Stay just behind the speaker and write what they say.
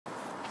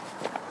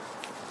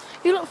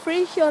You look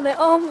freaky on it.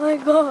 Oh my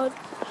god.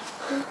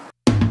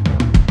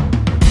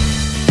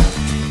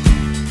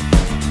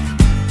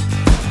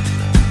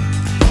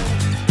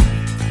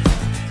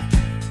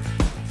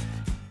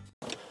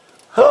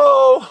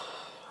 Hello!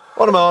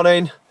 What a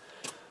morning.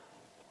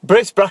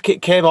 Brace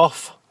bracket came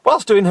off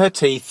whilst doing her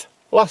teeth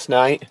last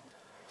night.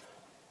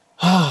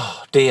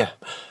 Oh dear.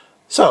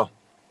 So,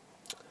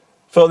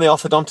 phoned the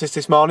orthodontist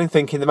this morning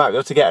thinking they might be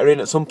able to get her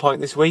in at some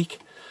point this week.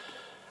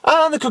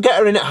 And they could get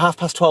her in at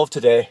 12:30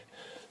 today.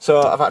 So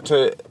I've had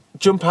to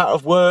jump out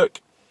of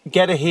work,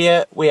 get her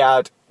here. We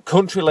had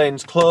country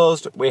lanes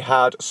closed, we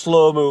had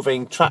slow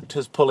moving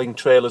tractors pulling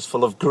trailers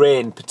full of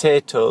grain,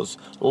 potatoes,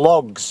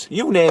 logs,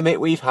 you name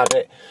it, we've had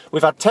it.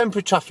 We've had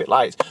temporary traffic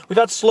lights, we've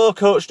had slow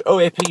coached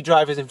OAP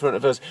drivers in front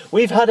of us,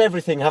 we've had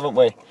everything, haven't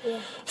we? Yeah.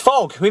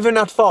 Fog, we've even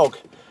had fog.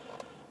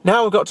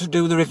 Now we've got to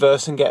do the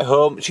reverse and get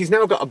home. She's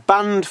now got a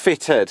band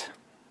fitted,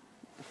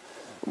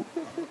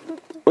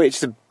 which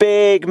is a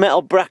big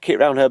metal bracket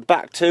around her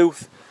back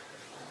tooth.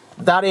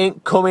 That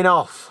ain't coming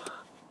off.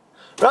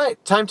 Right,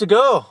 time to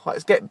go.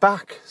 Let's get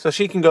back so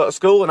she can go to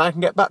school and I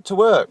can get back to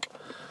work.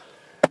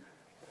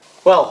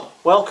 Well,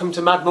 welcome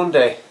to Mad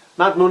Monday.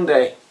 Mad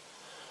Monday.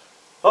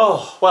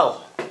 Oh,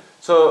 well,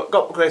 so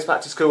got Grace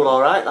back to school all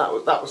right.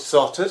 That was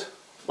sorted.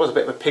 Was a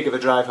bit of a pig of a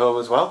drive home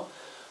as well,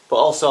 but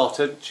all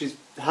sorted. She's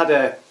had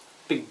a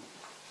big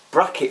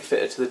bracket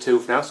fitted to the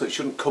tooth now, so it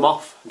shouldn't come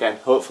off again,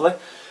 hopefully.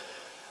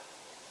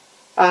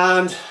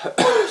 And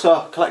so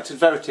I collected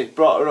Verity,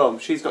 brought her home.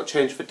 She's got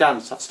changed for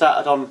dance. I've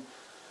started on.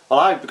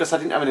 Well, because I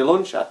didn't have any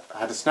lunch, I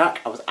had a snack,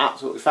 I was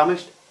absolutely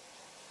famished.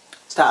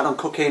 Started on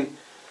cooking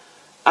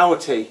our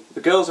tea.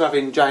 The girls are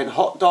having giant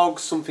hot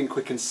dogs, something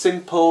quick and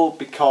simple,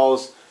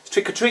 because it's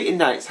trick-or-treating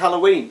night, it's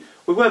Halloween.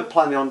 We weren't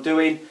planning on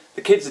doing,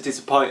 the kids are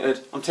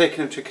disappointed, I'm taking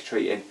them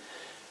trick-or-treating.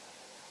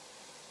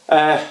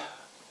 I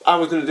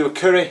was going to do a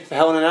curry for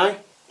Helen and I.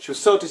 She was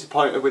so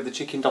disappointed with the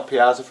chicken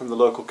doppiaza from the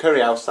local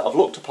curry house that I've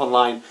looked up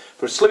online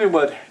for a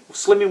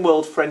Slimming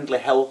World friendly,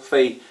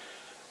 healthy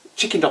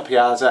chicken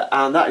doppiaza,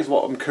 and that is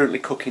what I'm currently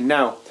cooking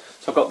now.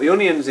 So I've got the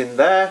onions in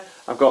there,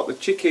 I've got the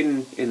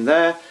chicken in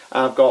there,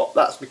 and I've got,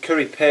 that's my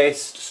curry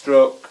paste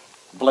stroke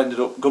blended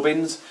up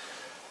gubbins.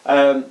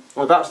 I'm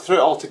about to throw it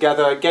all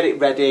together, get it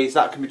ready,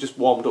 so that can be just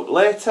warmed up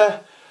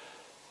later.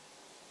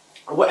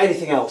 What,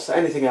 anything else?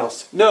 Anything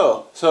else?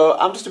 No. So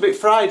I'm just a bit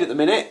fried at the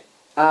minute,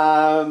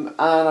 and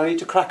I need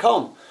to crack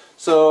on.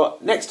 So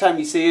next time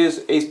you see us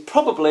is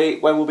probably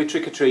when we'll be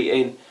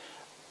trick-or-treating,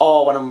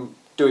 or when I'm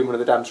doing one of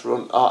the dance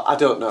run, I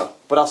don't know,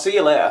 but I'll see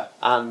you later,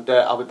 and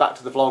I'll be back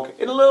to the vlog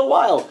in a little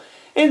while.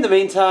 In the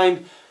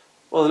meantime,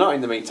 well, not in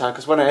the meantime,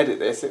 because when I edit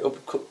this,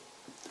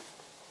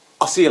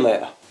 I'll see you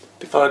later.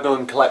 Before I go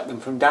and collect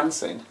them from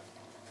dancing,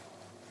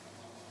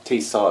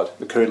 tea's sorted,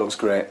 the curry looks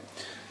great.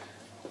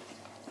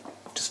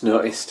 Just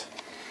noticed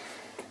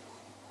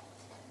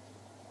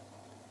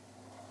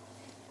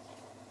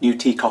new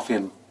tea, coffee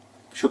and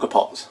sugar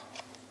pots.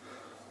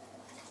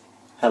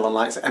 Helen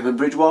likes Emma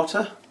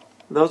Bridgewater.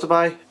 Those are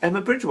by Emma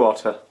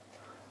Bridgewater.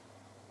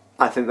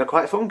 I think they're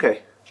quite funky.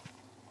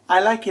 I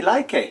like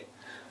it.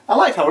 I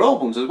like our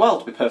old ones as well,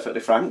 to be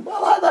perfectly frank. I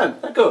like them,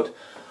 they're good.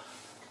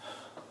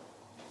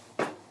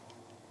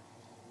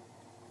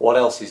 What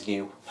else is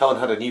new? Helen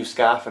had a new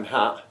scarf and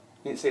hat.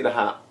 You didn't see the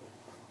hat?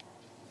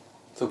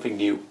 Something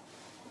new.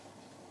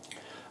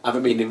 I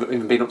haven't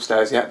even been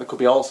upstairs yet, there could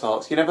be all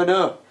sorts, you never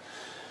know.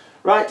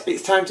 Right,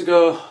 it's time to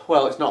go.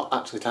 Well, it's not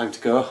actually time to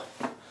go.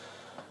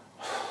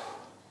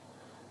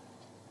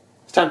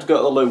 It's time to go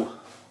to the loo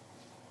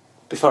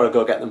before I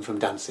go get them from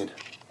dancing.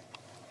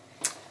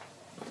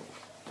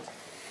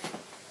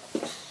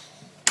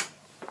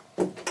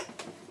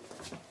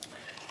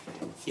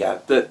 Yeah,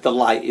 the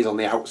light is on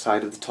the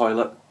outside of the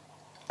toilet.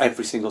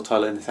 Every single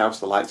toilet in this house,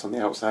 the light's on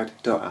the outside.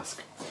 Don't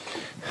ask.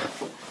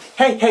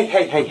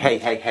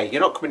 Hey,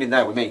 you're not coming in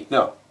there with me.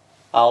 No.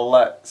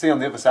 I'll see you on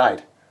the other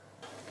side.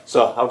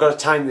 So, I've got to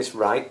time this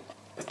right.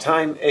 The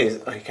time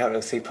is, oh, you can't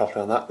really see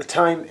properly on that. The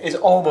time is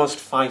almost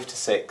 5 to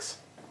 6.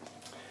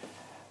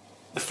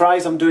 The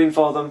fries I'm doing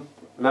for them,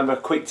 remember,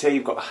 quick tea,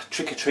 you've got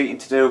trick-or-treating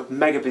to do,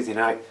 mega busy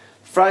night.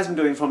 The fries I'm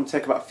doing for them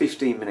take about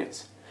 15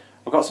 minutes.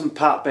 I've got some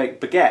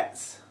part-baked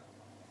baguettes,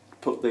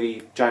 put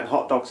the giant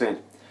hot dogs in.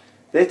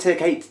 They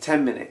take 8 to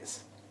 10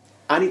 minutes.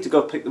 I need to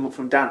go pick them up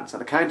from dance,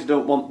 and I kind of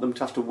don't want them to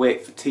have to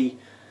wait for the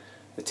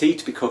tea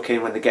to be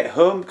cooking when they get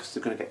home, because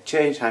they're going to get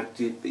changed.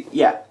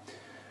 Yeah,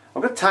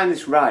 I've got to time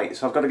this right,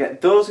 so I've got to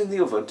get those in the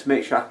oven to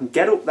make sure I can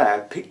get up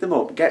there, pick them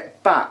up,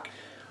 get back,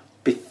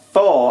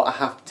 before I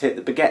have to take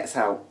the baguettes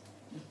out.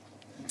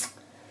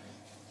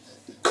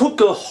 Could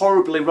go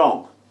horribly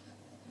wrong.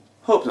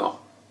 Hope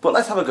not. But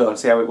let's have a go and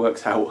see how it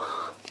works out.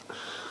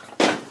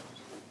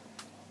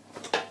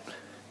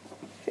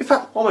 In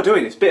fact, what am I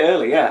doing? It's a bit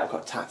early, yeah. I've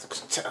got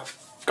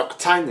to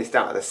time this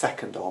down to the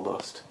second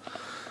almost.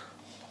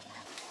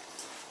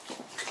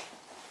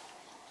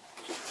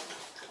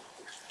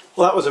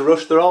 Well, that was a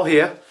rush. They're all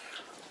here.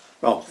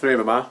 Well, 3 of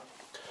them are.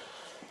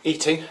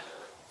 Eating.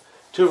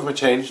 2 of them are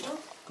changed.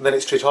 And then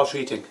it's treat or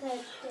treating.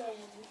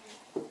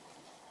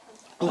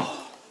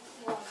 Oh.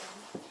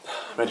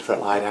 Ready for a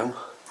lie down?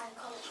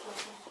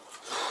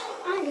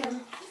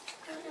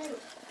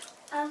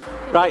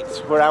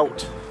 Right, we're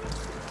out.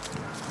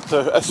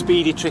 So a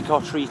speedy trick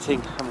or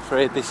treating, I'm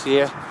afraid, this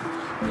year.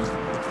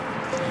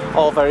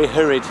 All very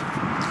hurried.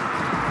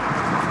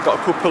 Got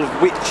a couple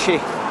of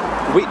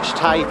witch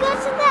type.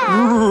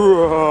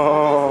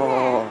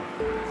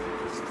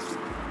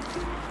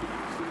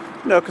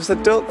 No, because I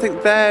don't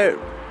think they're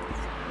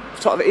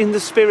sort of in the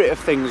spirit of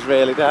things,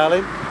 really,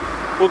 darling.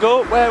 We'll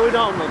go where we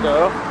normally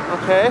go,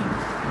 okay?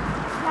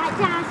 Like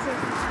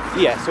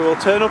Darcy. Yeah, so we'll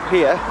turn up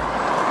here.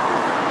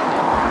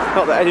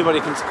 Not that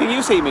anybody can... Can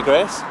you see me,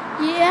 Grace?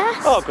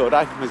 Yes. Oh, good,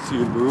 I can see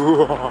you.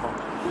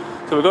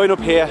 So we're going up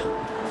here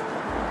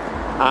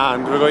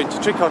and we're going to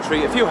trick or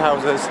treat a few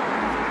houses,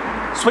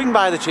 swing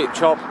by the chip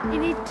shop. You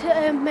need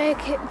to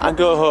make it... And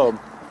go home.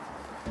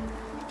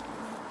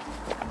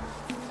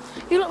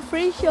 You look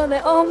freaky on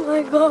it, oh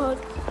my god.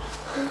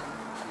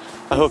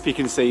 I hope you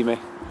can see me.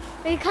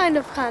 You kind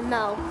of can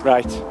now.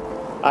 Right,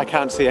 I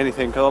can't see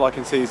anything because all I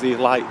can see is these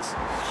lights.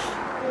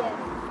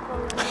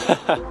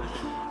 Yeah.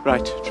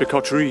 Right, trick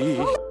or treat.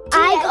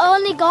 I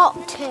only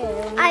got 2.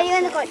 I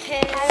only got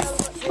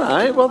 2.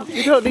 Right, well,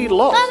 you don't need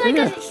lots, oh my do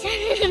you? god, it's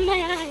shining in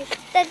my eyes.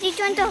 Dad, you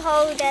trying to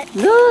hold it?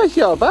 No, it's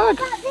your bag.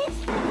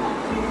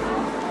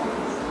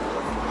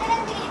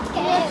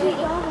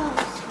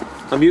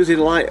 I'm using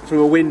light from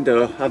a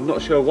window. I'm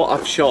not sure what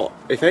I've shot,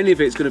 if any of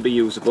it's going to be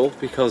usable,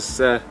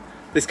 because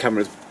this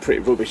camera's pretty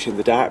rubbish in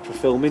the dark for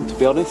filming, to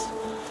be honest.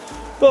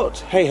 But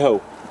hey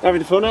ho,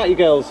 having fun, aren't you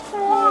girls?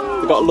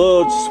 We've got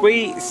loads of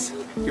sweets.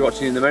 If you're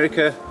watching in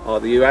America or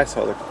the US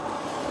or the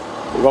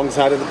wrong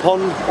side of the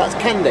pond, that's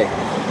candy.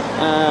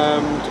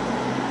 And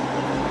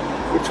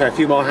we'll try a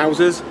few more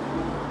houses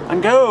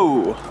and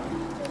go.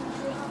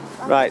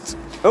 Right.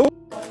 Oh,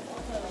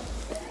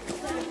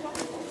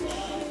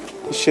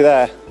 is she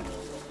there?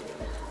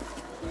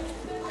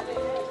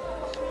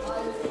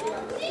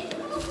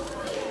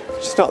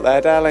 She's not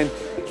there, darling.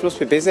 She must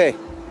be busy.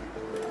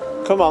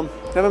 Come on,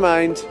 never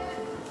mind.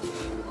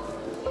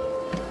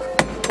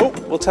 Oh,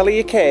 we'll tell her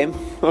you came,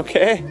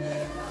 okay?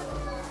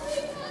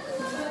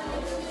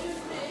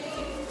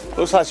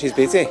 Looks like she's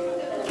busy.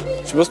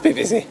 She must be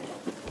busy.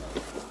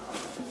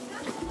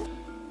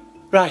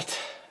 Right,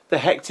 the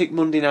hectic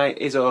Monday night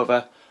is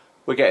over.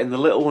 We're getting the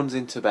little ones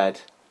into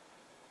bed.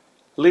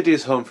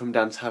 Lydia's home from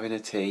dance having a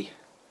tea.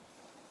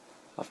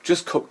 I've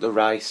just cooked the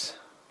rice.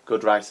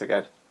 Good rice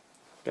again.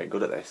 Getting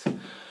good at this.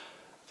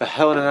 For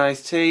Helen and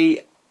I's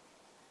tea.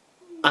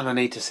 And I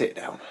need to sit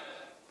down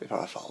before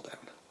I fall down.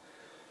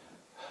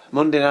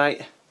 Monday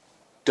night,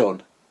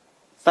 done.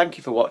 Thank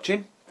you for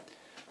watching.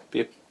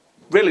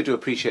 Really do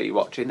appreciate you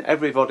watching.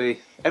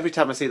 Everybody, every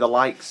time I see the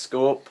likes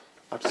go up,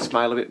 I just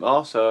smile a bit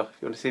more. So if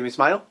you want to see me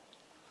smile,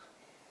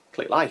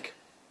 click like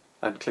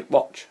and click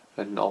watch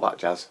and all that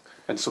jazz.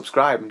 And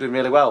subscribe. I'm doing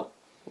really well.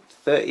 Up to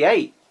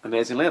 38,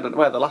 amazingly. I don't know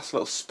where the last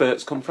little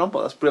spurts come from,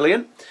 but that's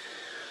brilliant.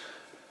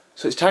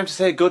 So it's time to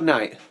say good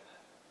night.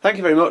 Thank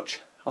you very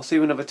much. I'll see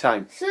you another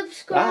time.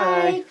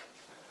 Subscribe. Bye.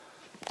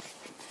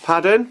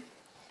 Pardon?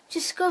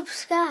 Just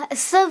subscribe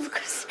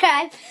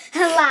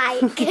and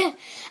like.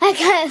 I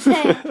can't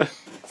say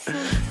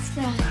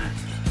subscribe.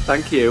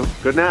 Thank you.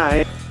 Good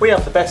night. We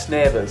have the best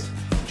neighbours,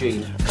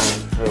 Jean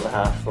and her other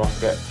half, I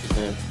forget his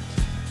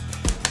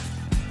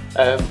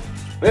name.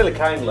 Really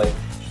kindly,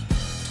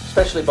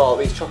 especially bought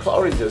these chocolate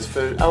oranges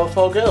for our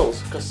 4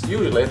 girls, because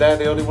usually they're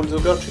the only ones who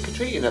go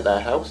trick-or-treating at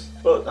their house.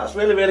 But that's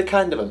really, really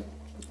kind of them.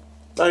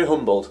 Very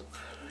humbled.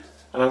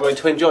 And I'm going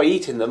to enjoy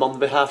eating them on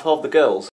behalf of the girls.